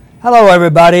Hello,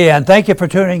 everybody, and thank you for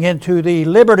tuning into the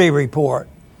Liberty Report.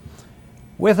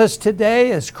 With us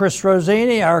today is Chris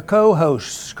Rossini, our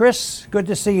co-host. Chris, good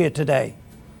to see you today.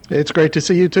 It's great to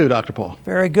see you too, Dr. Paul.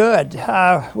 Very good.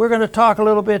 We're going to talk a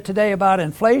little bit today about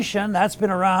inflation. That's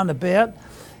been around a bit,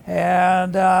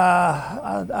 and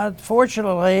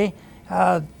unfortunately,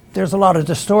 there's a lot of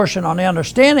distortion on the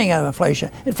understanding of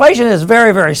inflation. Inflation is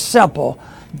very, very simple,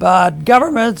 but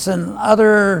governments and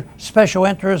other special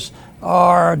interests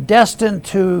are destined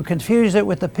to confuse it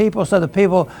with the people, so the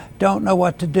people don't know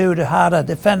what to do to how to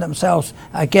defend themselves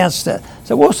against it.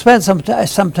 So we'll spend some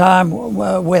time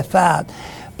with that.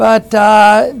 But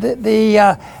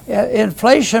the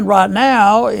inflation right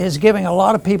now is giving a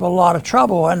lot of people a lot of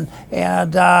trouble, and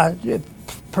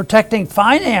protecting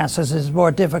finances is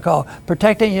more difficult,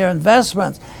 protecting your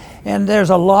investments. And there's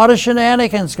a lot of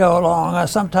shenanigans go along.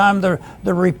 Sometimes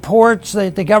the reports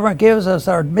that the government gives us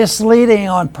are misleading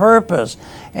on purpose,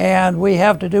 and we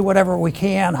have to do whatever we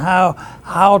can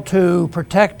how to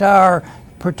protect our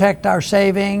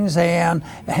savings and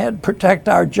protect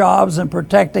our jobs and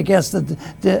protect against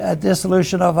the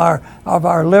dissolution of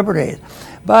our liberties.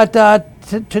 But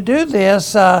to do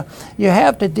this, you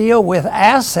have to deal with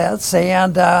assets,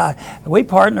 and we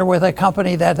partner with a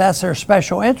company that's their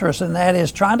special interest, and that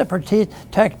is trying to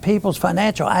protect people's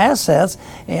financial assets,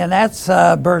 and that's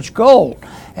Birch Gold.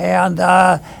 And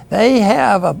they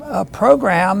have a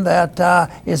program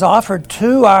that is offered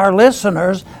to our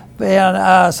listeners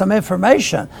and some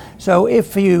information. So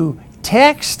if you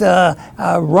text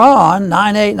Ron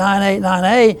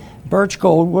 989898, Birch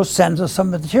Gold will send us some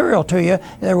material to you.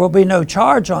 There will be no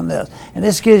charge on this. And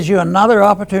this gives you another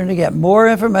opportunity to get more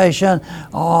information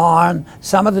on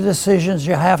some of the decisions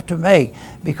you have to make,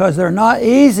 because they're not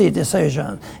easy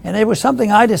decisions. And it was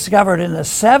something I discovered in the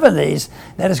 70s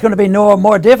that is going to be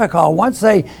more difficult. Once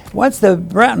the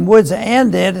Bretton Woods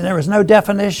ended and there was no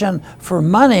definition for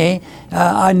money,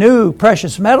 I knew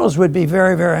precious metals would be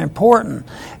very, very important.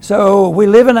 So we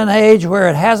live in an age where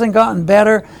it hasn't gotten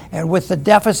better, and with the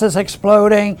deficits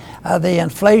exploding, the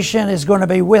inflation is going to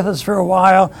be with us for a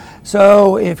while.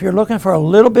 So if you're looking for a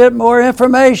little bit more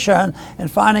information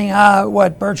and finding out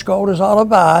what Birch Gold is all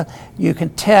about, you can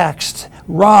text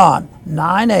Ron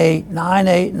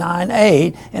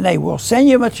 989898, and they will send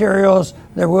you materials.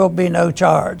 There will be no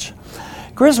charge.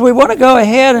 Chris, we want to go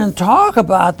ahead and talk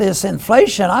about this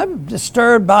inflation. I'm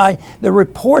disturbed by the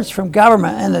reports from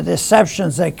government and the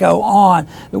deceptions that go on.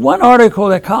 The one article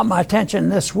that caught my attention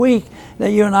this week that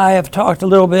you and I have talked a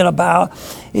little bit about,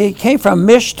 it came from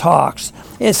Mishtalks.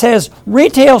 It says,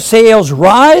 retail sales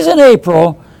rise in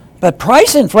April, but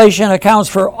price inflation accounts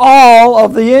for all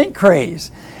of the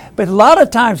increase. But a lot of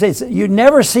times you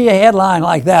never see a headline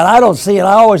like that. I don't see it.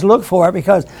 I always look for it,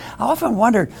 because I often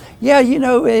wonder,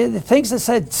 things that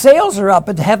said sales are up,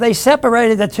 but have they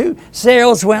separated the two?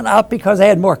 Sales went up because they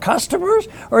had more customers,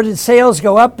 or did sales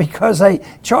go up because they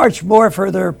charged more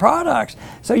for their products?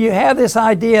 So you have this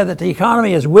idea that the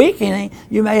economy is weakening.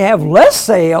 You may have less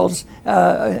sales,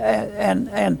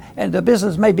 and the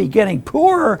business may be getting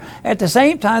poorer. At the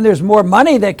same time, there's more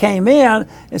money that came in,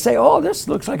 and say, oh, this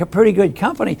looks like a pretty good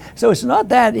company. So it's not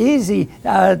that easy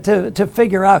to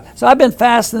figure out. So I've been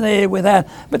fascinated with that.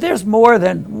 But there's more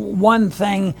than one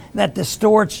thing that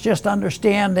distorts just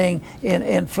understanding in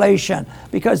inflation,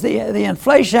 because the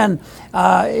inflation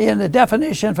in the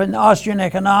definition from Austrian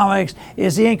economics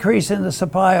is the increase in the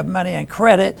supply of money and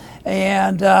credit,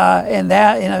 and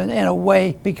that in a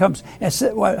way becomes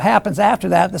what happens after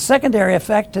that. The secondary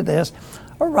effect to this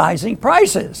are rising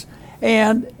prices.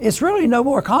 And it's really no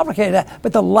more complicated than that.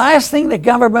 But the last thing the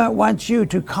government wants you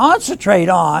to concentrate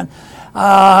on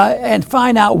and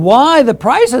find out why the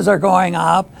prices are going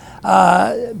up,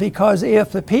 because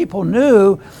if the people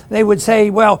knew, they would say,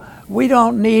 well, we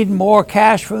don't need more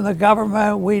cash from the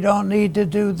government. We don't need to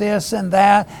do this and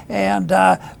that, and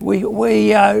we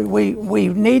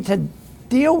need to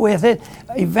deal with it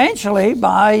eventually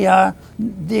by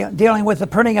dealing with the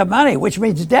printing of money, which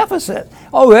means deficit.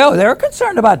 Oh, well, they're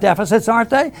concerned about deficits, aren't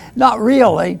they? Not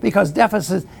really, because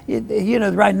deficits,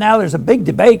 right now there's a big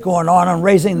debate going on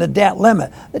raising the debt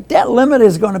limit. The debt limit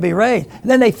is going to be raised.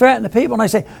 And then they threaten the people, and they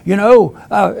say,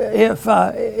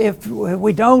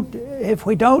 if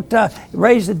we don't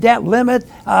raise the debt limit,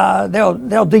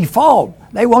 they'll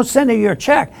default. They won't send you your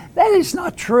check. That is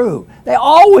not true. They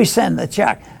always send the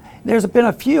check. there's been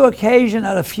a few occasions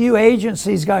that a few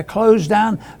agencies got closed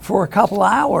down for a couple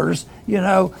hours,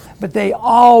 but they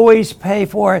always pay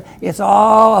for it. It's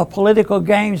all a political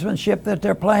gamesmanship that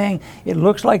they're playing. It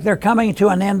looks like they're coming to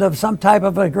an end of some type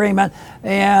of agreement,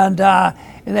 and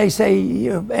they say,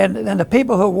 and the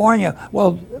people who warn you,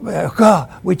 well,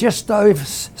 God, we just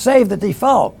saved the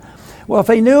default. Well, if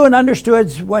they knew and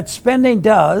understood what spending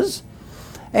does,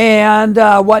 and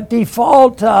what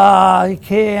default how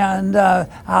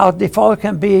default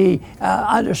can be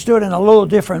understood in a little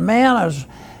different manners,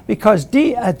 because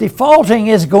defaulting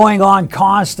is going on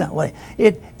constantly.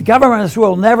 Governments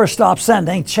will never stop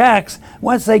sending checks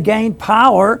once they gain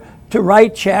power to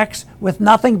write checks with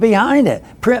nothing behind it,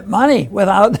 print money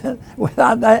without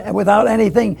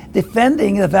anything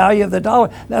defending the value of the dollar.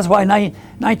 That's why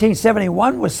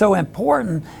 1971 was so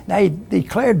important. They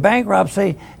declared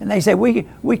bankruptcy, and they said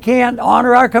we can't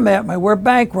honor our commitment. We're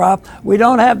bankrupt. We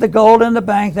don't have the gold in the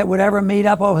bank that would ever meet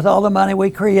up with all the money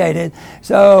we created.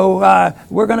 So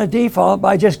we're going to default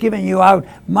by just giving you out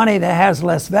money that has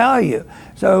less value.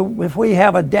 So if we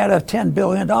have a debt of $10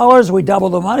 billion, we double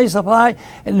the money supply,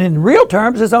 and in real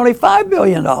terms, it's only $5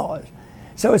 billion.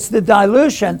 So it's the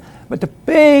dilution. But the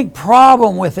big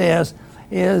problem with this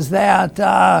is that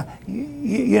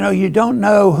you don't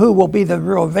know who will be the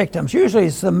real victims. Usually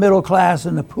it's the middle class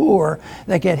and the poor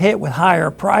that get hit with higher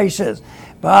prices.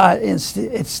 But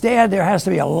instead, there has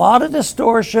to be a lot of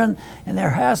distortion, and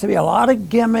there has to be a lot of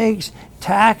gimmicks,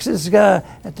 taxes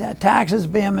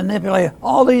being manipulated,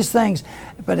 all these things.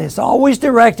 But it's always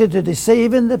directed to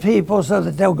deceiving the people so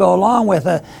that they'll go along with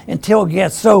it until it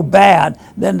gets so bad,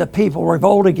 then the people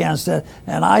revolt against it.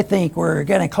 And I think we're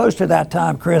getting close to that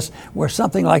time, Chris, where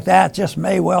something like that just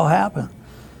may well happen.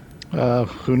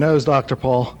 Who knows, Dr.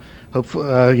 Paul?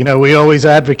 Hopefully, we always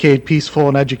advocate peaceful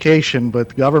and education, but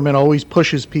the government always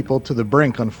pushes people to the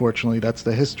brink, unfortunately. That's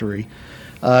the history.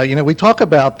 We talk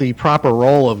about the proper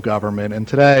role of government, and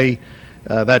today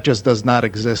that just does not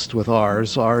exist with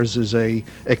ours. Ours is a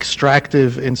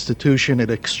extractive institution.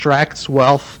 It extracts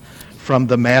wealth from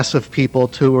the mass of people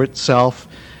to itself.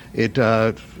 It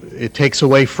takes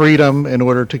away freedom in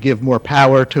order to give more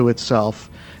power to itself.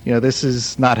 This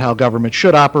is not how government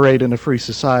should operate in a free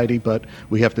society, but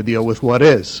we have to deal with what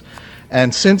is.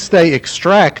 And since they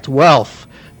extract wealth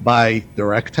by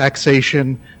direct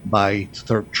taxation, by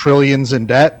trillions in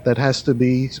debt that has to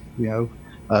be,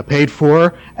 paid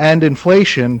for, and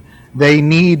inflation, they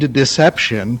need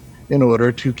deception in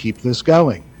order to keep this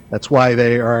going. That's why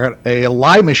they are a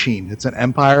lie machine. It's an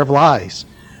empire of lies.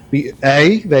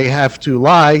 They have to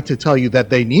lie to tell you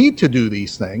that they need to do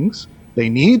these things. They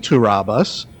need to rob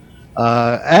us.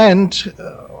 And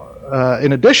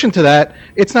in addition to that,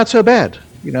 it's not so bad.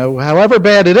 However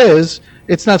bad it is,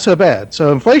 it's not so bad.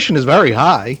 So inflation is very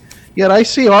high. Yet I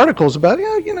see articles about,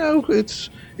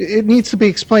 it needs to be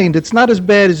explained. It's not as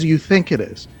bad as you think it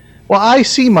is. Well, I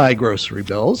see my grocery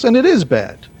bills, and it is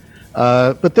bad.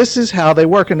 But this is how they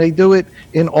work, and they do it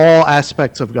in all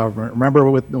aspects of government. Remember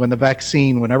when the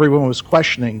vaccine, when everyone was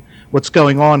questioning what's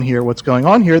going on here,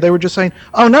 they were just saying,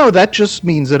 oh no, that just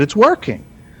means that it's working.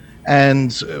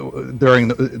 And during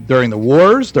the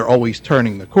wars, they're always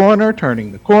turning the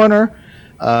corner.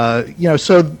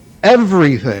 So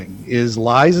everything is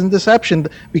lies and deception,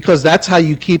 because that's how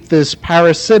you keep this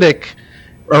parasitic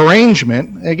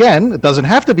arrangement. Again, it doesn't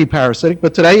have to be parasitic,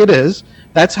 but today it is.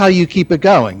 That's how you keep it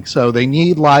going. So they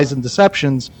need lies and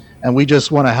deceptions, and we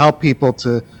just want to help people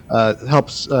to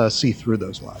see through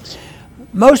those lies.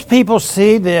 Most people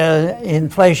see the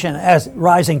inflation as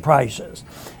rising prices.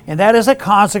 And that is a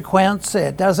consequence.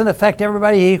 It doesn't affect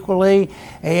everybody equally,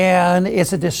 and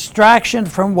it's a distraction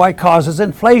from what causes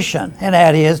inflation, and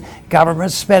that is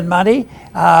governments spend money,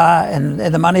 and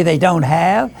the money they don't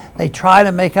have, they try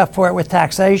to make up for it with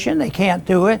taxation. They can't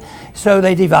do it, so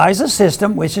they devise a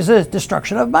system which is a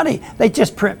destruction of money. They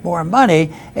just print more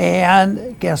money,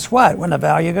 and guess what? When the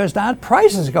value goes down,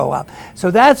 prices go up. So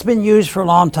that's been used for a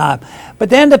long time. But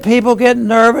then the people get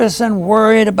nervous and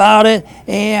worried about it,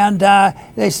 and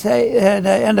they say,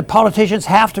 and the politicians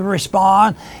have to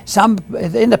respond. Some,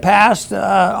 in the past,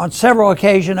 on several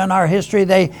occasions in our history,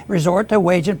 they resort to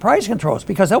wage and price controls,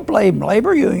 because they'll blame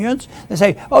labor unions. They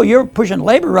say, oh, you're pushing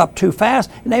labor up too fast,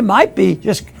 and they might be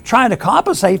just trying to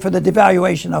compensate for the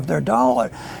devaluation of their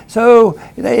dollar. So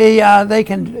they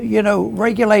can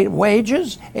regulate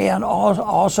wages, and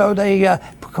also they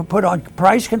put on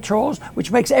price controls,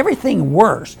 which makes everything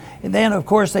worse. And then, of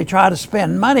course, they try to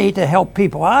spend money to help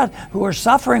people out who are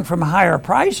suffering from higher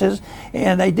prices,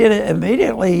 and they did it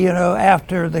immediately,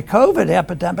 after the COVID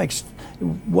epidemic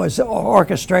was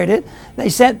orchestrated. They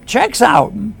sent checks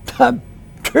out, $1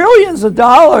 trillions of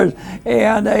dollars,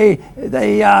 and they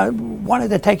wanted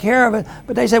to take care of it,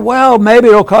 but they said, well, maybe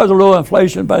it'll cause a little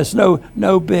inflation, but it's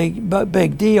no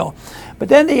big deal. But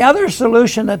then the other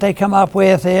solution that they come up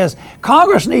with is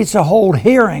Congress needs to hold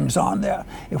hearings on that.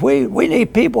 If we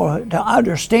need people to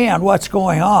understand what's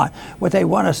going on, what they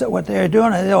want to, what they're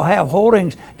doing, and they'll have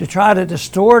holdings to try to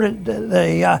distort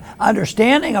the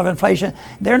understanding of inflation.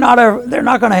 They're not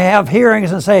going to have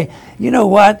hearings and say, you know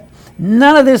what?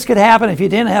 None of this could happen if you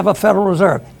didn't have a Federal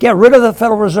Reserve. Get rid of the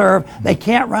Federal Reserve. They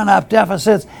can't run up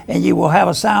deficits, and you will have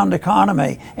a sound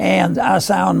economy and a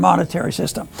sound monetary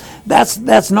system.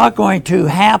 That's not going to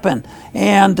happen.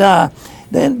 And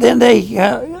then they,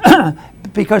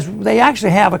 because they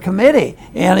actually have a committee,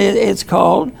 and it's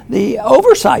called the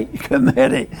Oversight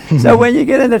Committee. So when you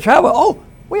get into trouble,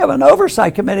 we have an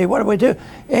oversight committee. What do we do?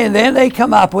 And then they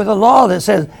come up with a law that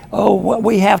says,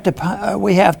 we have to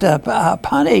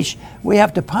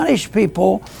punish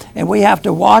people, and we have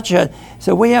to watch it.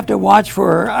 So we have to watch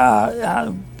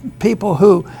for people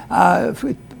who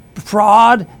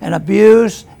fraud and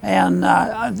abuse, and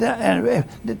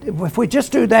if we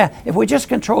just do that, if we just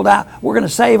control that, we're going to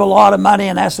save a lot of money,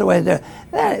 and that's the way to do it.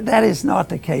 That is not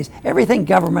the case. Everything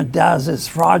government does is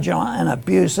fraudulent and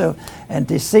abusive and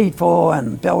deceitful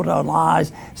and built on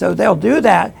lies. So they'll do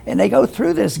that, and they go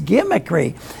through this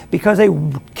gimmickry because they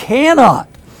cannot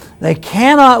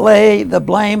lay the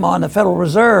blame on the Federal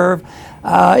Reserve,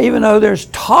 even though there's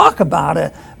talk about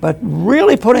it. But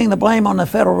really putting the blame on the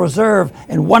Federal Reserve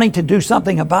and wanting to do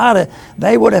something about it,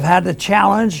 they would have had the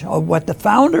challenge of what the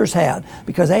founders had,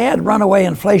 because they had runaway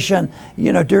inflation,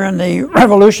 during the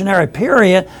revolutionary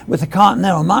period with the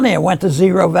continental money. It went to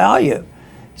zero value.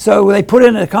 So they put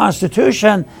into the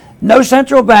Constitution, no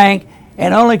central bank,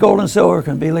 and only gold and silver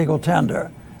can be legal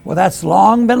tender. Well, that's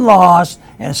long been lost,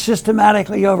 and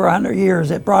systematically over 100 years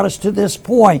it brought us to this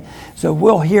point. So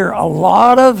we'll hear a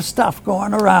lot of stuff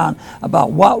going around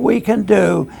about what we can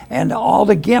do and all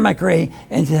the gimmickry,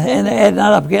 and end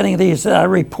up getting these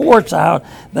reports out.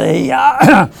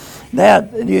 That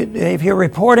if you're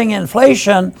reporting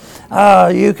inflation,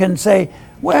 you can say,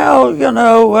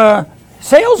 well,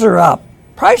 sales are up,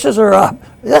 prices are up.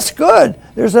 That's good.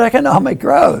 There's economic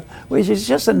growth, which is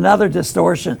just another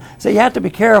distortion. So you have to be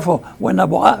careful when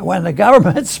the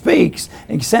government speaks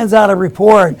and sends out a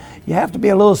report. You have to be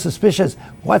a little suspicious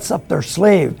what's up their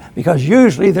sleeve, because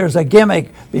usually there's a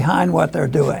gimmick behind what they're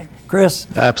doing. Chris?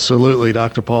 Absolutely,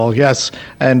 Dr. Paul. Yes,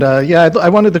 and I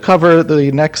wanted to cover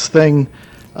the next thing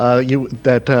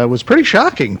that was pretty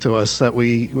shocking to us. That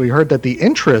we heard that the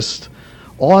interest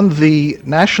on the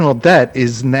national debt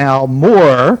is now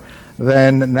more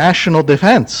than national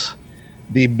defense,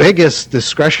 the biggest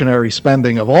discretionary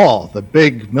spending of all, the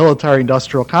big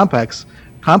military-industrial complex.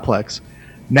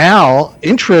 Now,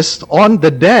 interest on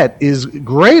the debt is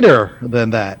greater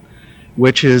than that,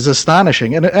 which is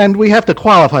astonishing. And we have to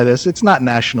qualify this. It's not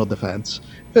national defense.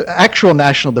 Actual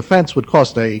national defense would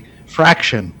cost a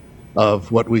fraction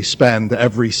of what we spend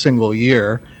every single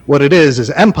year. What it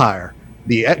is empire.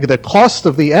 The cost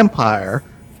of the empire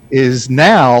is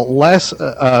now less,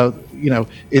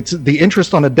 it's the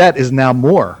interest on the debt is now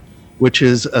more, which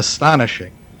is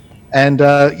astonishing. And,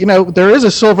 there is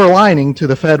a silver lining to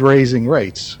the Fed raising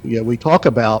rates. We talk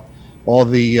about all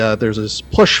there's this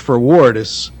push for war,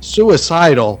 this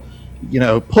suicidal,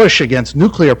 push against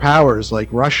nuclear powers like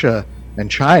Russia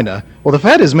and China. Well, the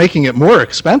Fed is making it more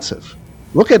expensive.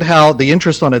 Look at how the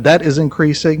interest on the debt is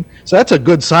increasing. So that's a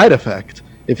good side effect,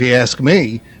 if you ask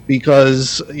me,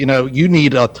 because, you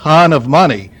need a ton of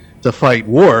money to fight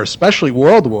war, especially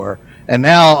World War. And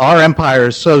now our empire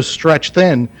is so stretched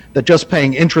thin that just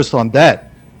paying interest on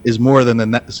debt is more than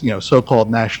the so-called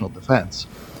national defense.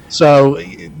 So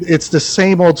it's the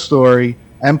same old story.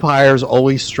 Empires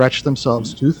always stretch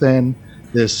themselves too thin.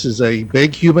 This is a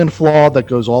big human flaw that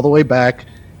goes all the way back.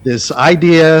 This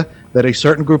idea that a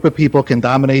certain group of people can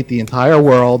dominate the entire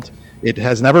world. It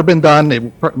has never been done.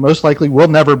 It most likely will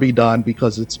never be done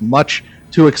because it's much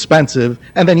too expensive.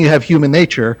 And then you have human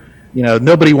nature.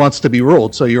 Nobody wants to be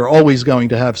ruled, so you're always going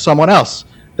to have someone else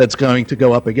that's going to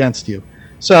go up against you.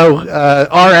 So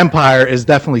our empire is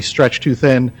definitely stretched too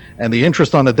thin, and the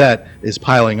interest on the debt is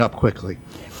piling up quickly.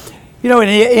 In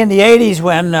the 80s,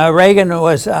 when Reagan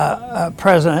was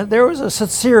president, there was a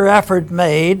sincere effort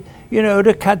made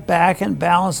to cut back and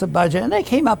balance the budget. And they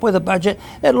came up with a budget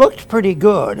that looked pretty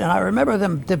good. And I remember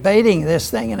them debating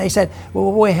this thing, and they said,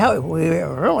 well, we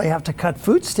really have to cut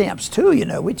food stamps too,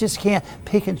 we just can't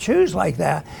pick and choose like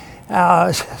that.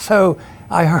 So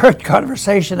I heard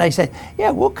conversation, they said,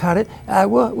 yeah, we'll cut it.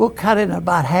 We'll cut it in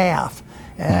about half.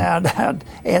 And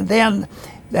then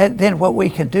then what we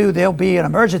can do, there'll be an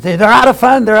emergency. They're out of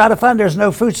fund, there's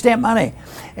no food stamp money.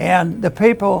 And the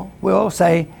people will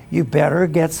say, you better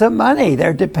get some money.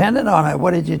 They're dependent on it.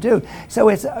 What did you do? So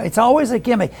it's always a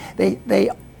gimmick.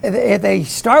 They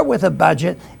start with a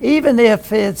budget, even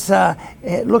if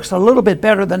it looks a little bit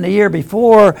better than the year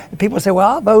before. People say, well,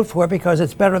 I'll vote for it because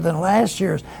it's better than last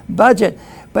year's budget.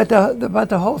 But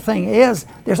the whole thing is,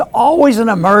 there's always an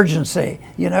emergency.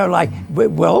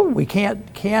 We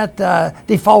can't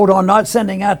default on not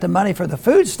sending out the money for the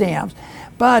food stamps.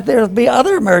 But there'll be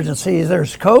other emergencies.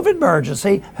 There's COVID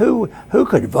emergency. Who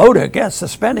could vote against the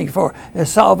spending for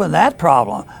solving that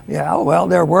problem? Yeah, well,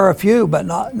 there were a few, but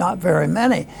not very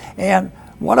many. And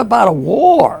what about a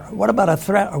war? What about a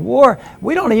threat of war?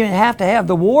 We don't even have to have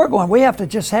the war going. We have to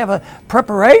just have a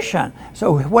preparation.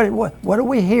 So what do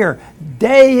we hear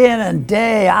day in and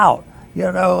day out?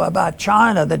 About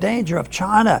China, the danger of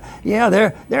China. Yeah,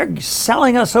 they're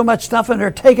selling us so much stuff, and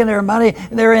they're taking their money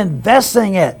and they're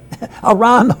investing it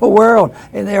around the world,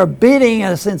 and they're beating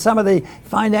us in some of the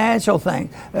financial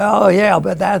things. Oh yeah,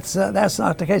 but that's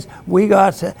not the case. We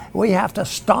have to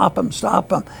stop them,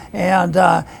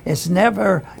 and it's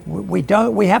never.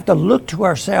 We have to look to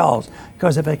ourselves,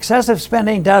 because if excessive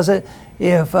spending does it,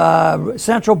 if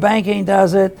central banking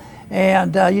does it.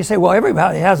 And you say, well,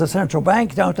 everybody has a central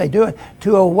bank, don't they? Do it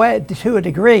to a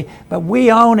degree, but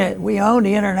we own it. We own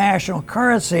the international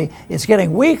currency. It's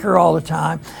getting weaker all the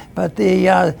time, but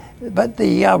the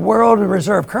world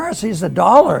reserve currency is the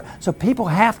dollar. So people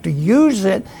have to use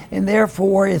it, and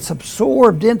therefore it's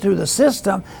absorbed into the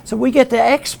system. So we get to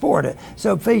export it.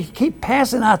 So if we keep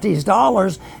passing out these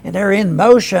dollars, and they're in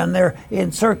motion, they're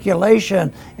in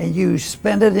circulation, and you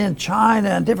spend it in China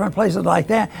and different places like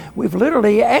that, we've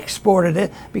literally exported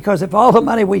it, because if all the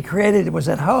money we created was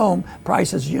at home,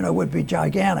 prices, would be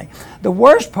gigantic. The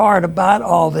worst part about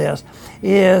all this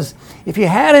is, if you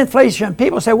had inflation,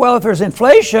 people say, well, if there's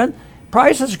inflation,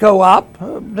 prices go up,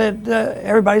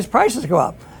 everybody's prices go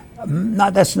up.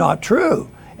 That's not true.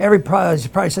 Everybody's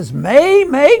prices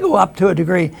may go up to a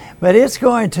degree, but it's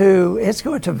going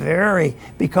to vary,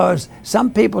 because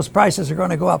some people's prices are going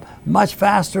to go up much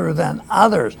faster than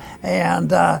others,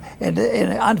 and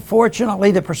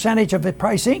unfortunately, the percentage of the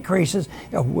price increases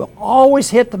will always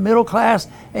hit the middle class,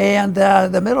 and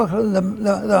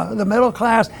the middle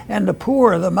class and the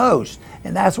poor the most,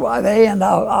 and that's why they end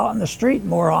up out on the street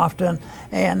more often,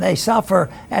 and they suffer.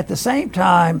 At the same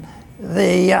time,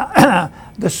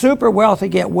 the super wealthy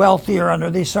get wealthier under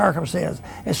these circumstances,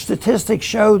 and statistics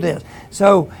show this.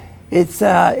 So it's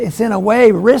in a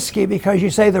way risky, because you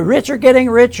say the rich are getting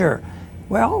richer.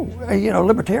 Well,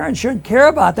 libertarians shouldn't care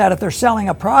about that if they're selling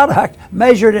a product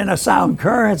measured in a sound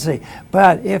currency.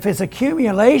 But if it's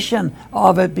accumulation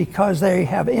of it because they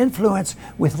have influence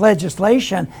with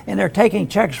legislation and they're taking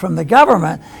checks from the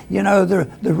government, the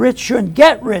rich shouldn't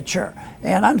get richer.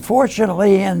 And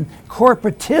unfortunately, in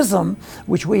corporatism,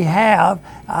 which we have,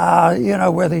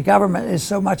 where the government is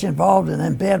so much involved and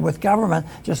in bed with government,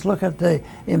 just look at the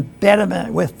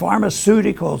embedment with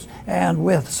pharmaceuticals and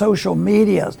with social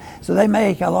medias. So they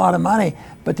make a lot of money,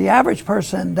 but the average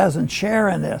person doesn't share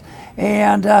in this.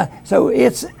 And so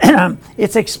it's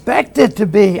it's expected to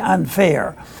be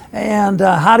unfair. And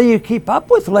how do you keep up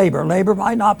with labor? Labor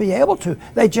might not be able to.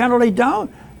 They generally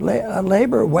don't.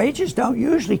 Labor wages don't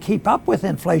usually keep up with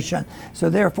inflation, so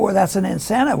therefore that's an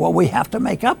incentive. Well, we have to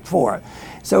make up for it.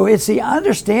 So it's the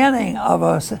understanding of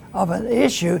an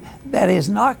issue that is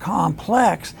not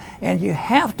complex, and you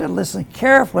have to listen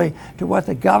carefully to what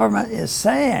the government is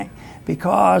saying,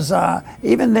 because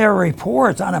even their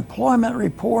reports, unemployment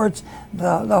reports,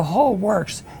 the whole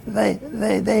works,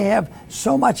 they have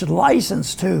so much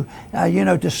license to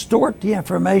distort the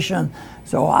information.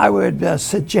 So I would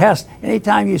suggest,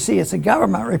 anytime you see it's a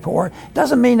government report,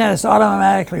 doesn't mean that it's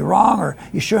automatically wrong or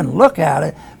you shouldn't look at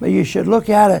it, but you should look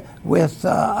at it with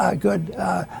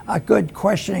a good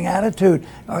questioning attitude.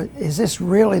 Is this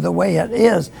really the way it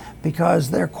is? Because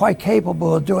they're quite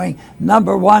capable of doing,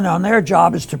 number one on their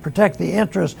job is to protect the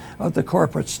interests of the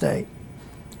corporate state.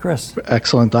 Chris.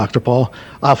 Excellent, Dr. Paul.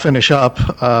 I'll finish up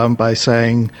by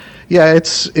saying, yeah,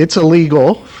 it's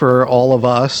illegal for all of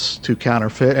us to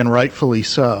counterfeit, and rightfully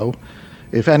so.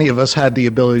 If any of us had the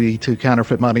ability to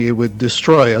counterfeit money, it would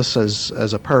destroy us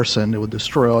as a person. It would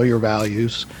destroy all your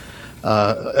values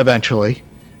eventually.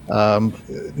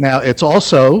 Now, it's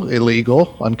also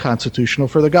illegal, unconstitutional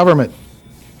for the government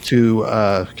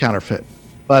to counterfeit.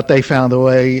 But they found a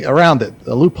way around it,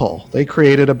 a loophole. They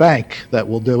created a bank that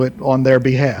will do it on their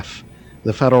behalf,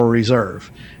 the Federal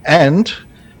Reserve. And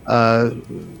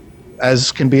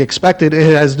as can be expected,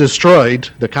 it has destroyed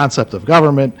the concept of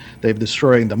government. They've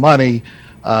destroyed the money.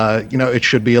 It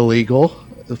should be illegal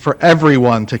for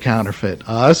everyone to counterfeit,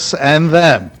 us and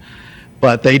them.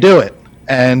 But they do it,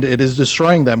 and it is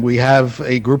destroying them. We have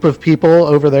a group of people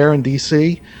over there in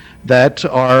D.C. that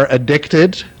are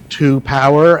addicted to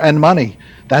power and money.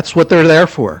 That's what they're there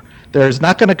for. There's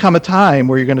not going to come a time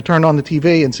where you're going to turn on the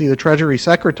TV and see the Treasury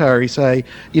Secretary say,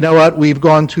 you know what, we've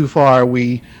gone too far,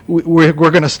 we're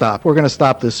going to stop. We're going to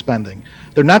stop this spending.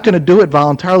 They're not going to do it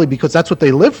voluntarily because that's what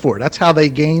they live for. That's how they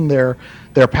gain their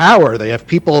power. They have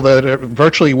people that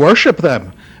virtually worship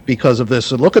them because of this.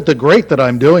 So look at the great that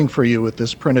I'm doing for you with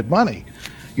this printed money.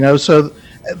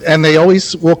 And they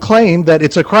always will claim that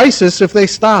it's a crisis if they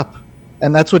stop.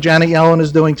 And that's what Janet Yellen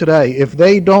is doing today. If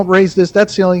they don't raise this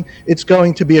debt ceiling, it's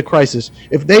going to be a crisis.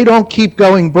 If they don't keep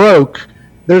going broke,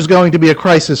 there's going to be a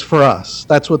crisis for us.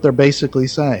 That's what they're basically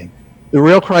saying. The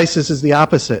real crisis is the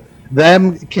opposite.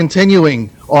 Them continuing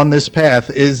on this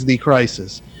path is the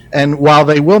crisis. And while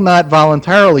they will not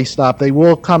voluntarily stop, they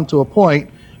will come to a point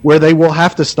where they will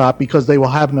have to stop because they will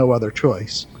have no other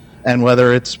choice. And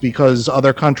whether it's because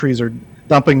other countries are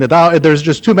dumping the dollar, there's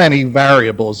just too many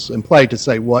variables in play to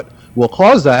say what will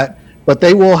cause that, but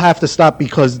they will have to stop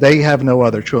because they have no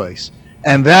other choice.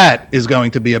 And that is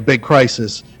going to be a big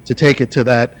crisis to take it to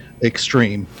that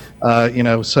extreme.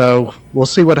 So we'll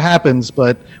see what happens,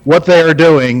 but what they are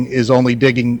doing is only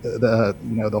digging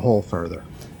the hole further.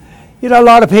 A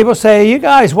lot of people say, you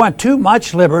guys want too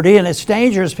much liberty and it's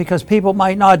dangerous because people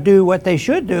might not do what they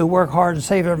should do, work hard and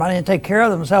save their money and take care of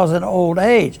themselves in old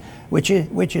age, which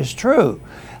is true.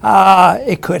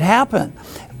 It could happen.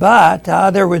 But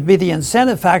there would be the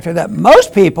incentive factor that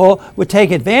most people would take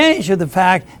advantage of the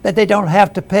fact that they don't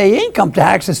have to pay income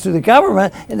taxes to the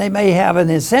government, and they may have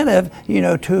an incentive,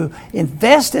 to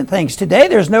invest in things. Today,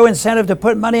 there's no incentive to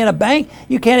put money in a bank.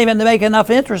 You can't even make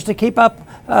enough interest to keep up,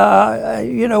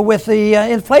 with the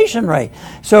inflation rate.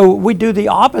 So we do the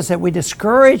opposite. We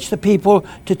discourage the people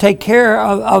to take care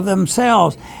of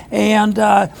themselves. And,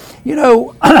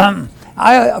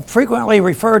 I frequently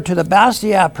refer to the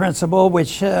Bastiat principle,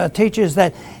 which teaches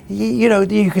that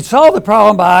you could solve the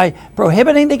problem by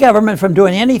prohibiting the government from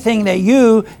doing anything that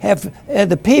you have,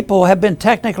 the people have been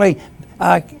technically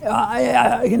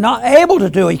not able to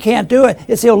do. You can't do it.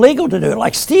 It's illegal to do it,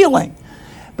 like stealing.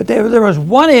 But there was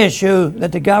one issue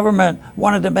that the government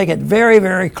wanted to make it very,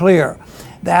 very clear,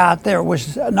 that there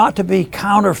was not to be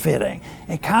counterfeiting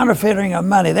and counterfeiting of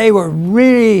money. They were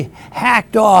really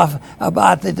hacked off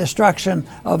about the destruction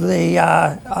of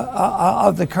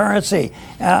the currency,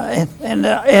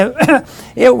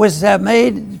 it was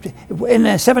made in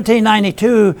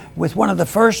 1792 with one of the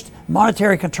first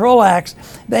monetary control acts.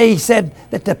 They said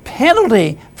that the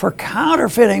penalty for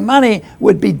counterfeiting money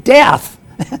would be death.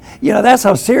 That's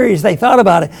how serious they thought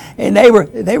about it. And they were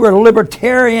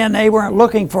libertarian. They weren't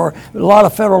looking for a lot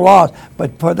of federal laws.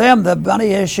 But for them, the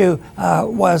money issue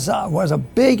was a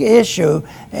big issue.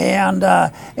 And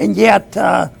yet,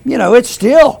 it's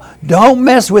still, don't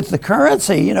mess with the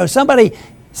currency.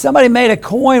 Somebody made a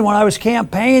coin when I was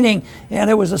campaigning, and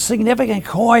it was a significant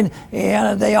coin,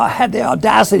 and they had the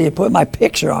audacity to put my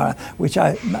picture on it, which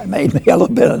made me a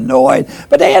little bit annoyed.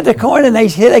 But they had the coin, and they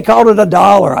called it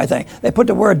 $1, I think. They put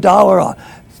the word dollar on.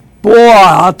 Boy,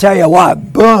 I'll tell you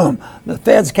what, boom, the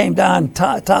feds came down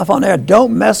tough on there.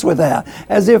 Don't mess with that,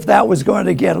 as if that was going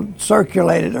to get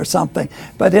circulated or something.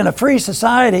 But in a free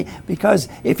society, because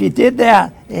if you did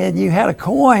that and you had a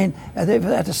coin at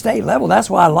the state level, that's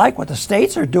why I like what the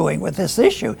states are doing with this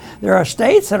issue. There are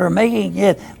states that are making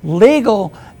it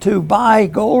legal to buy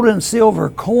gold and silver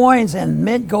coins and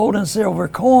mint gold and silver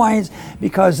coins,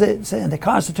 because the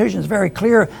Constitution is very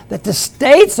clear that the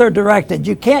states are directed.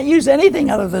 You can't use anything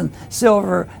other than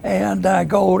silver and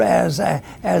gold as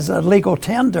a legal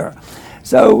tender.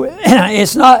 So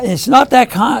it's not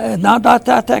that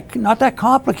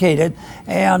complicated,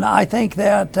 and I think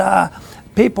that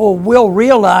people will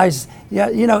realize.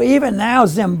 Even now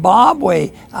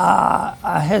Zimbabwe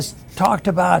has talked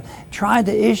about trying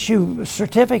to issue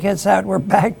certificates that were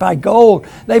backed by gold.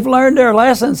 They've learned their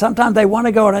lesson. Sometimes they want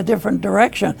to go in a different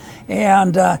direction.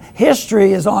 And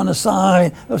history is on the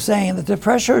side of saying that the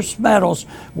precious metals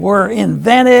were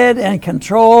invented and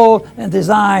controlled and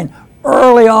designed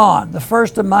early on. The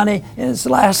first of money, and it's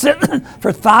lasted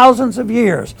for thousands of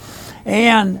years.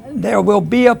 And there will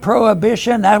be a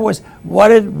prohibition. That was, what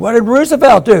did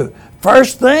Roosevelt do?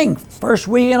 First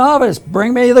week in office,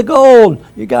 bring me the gold.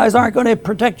 You guys aren't going to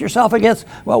protect yourself against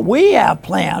what we have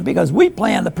planned, because we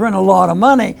plan to print a lot of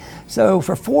money. So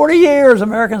for 40 years,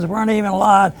 Americans weren't even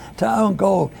allowed to own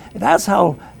gold. That's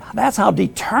how That's how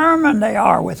determined they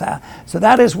are with that. So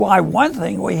that is why one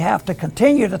thing we have to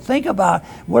continue to think about,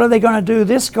 what are they going to do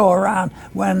this go around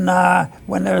when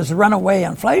there's runaway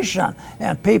inflation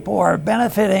and people are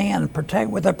benefiting and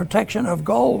with the protection of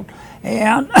gold.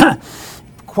 And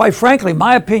quite frankly,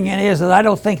 my opinion is that I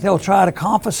don't think they'll try to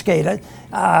confiscate it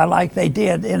like they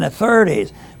did in the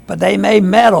 30s. But they may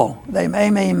meddle. They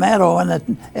may meddle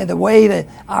in the way that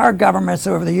our governments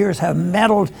over the years have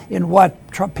meddled in what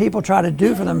people try to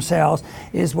do for themselves.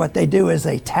 Is what they do is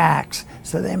they tax.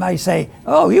 So they might say,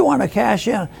 "Oh, you want to cash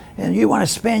in and you want to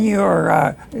spend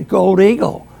your gold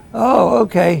eagle? Oh,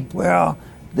 okay. Well,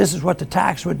 this is what the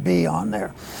tax would be on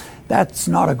there." That's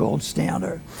not a gold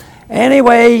standard.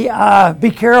 Anyway,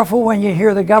 be careful when you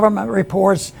hear the government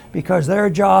reports, because their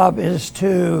job is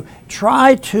to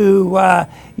try to,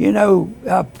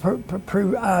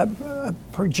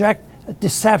 project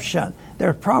deception.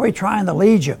 They're probably trying to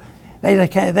lead you.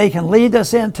 They can lead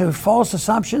us into false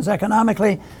assumptions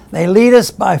economically. They lead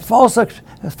us by false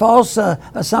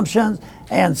assumptions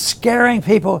and scaring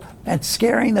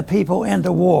the people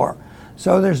into war.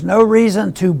 So there's no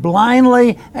reason to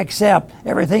blindly accept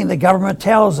everything the government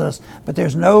tells us, but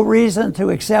there's no reason to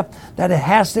accept that it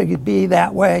has to be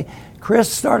that way.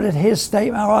 Chris started his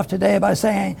statement off today by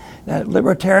saying that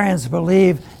libertarians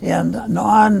believe in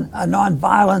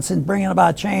non-violence and bringing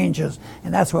about changes,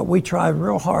 and that's what we try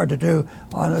real hard to do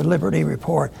on the Liberty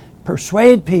Report.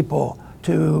 Persuade people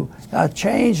to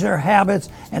change their habits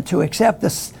and to accept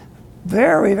this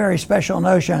very, very special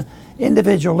notion: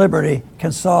 individual liberty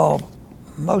can solve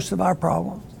most of our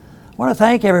problems. I want to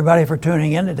thank everybody for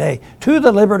tuning in today to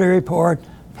the Liberty Report.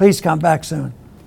 Please come back soon.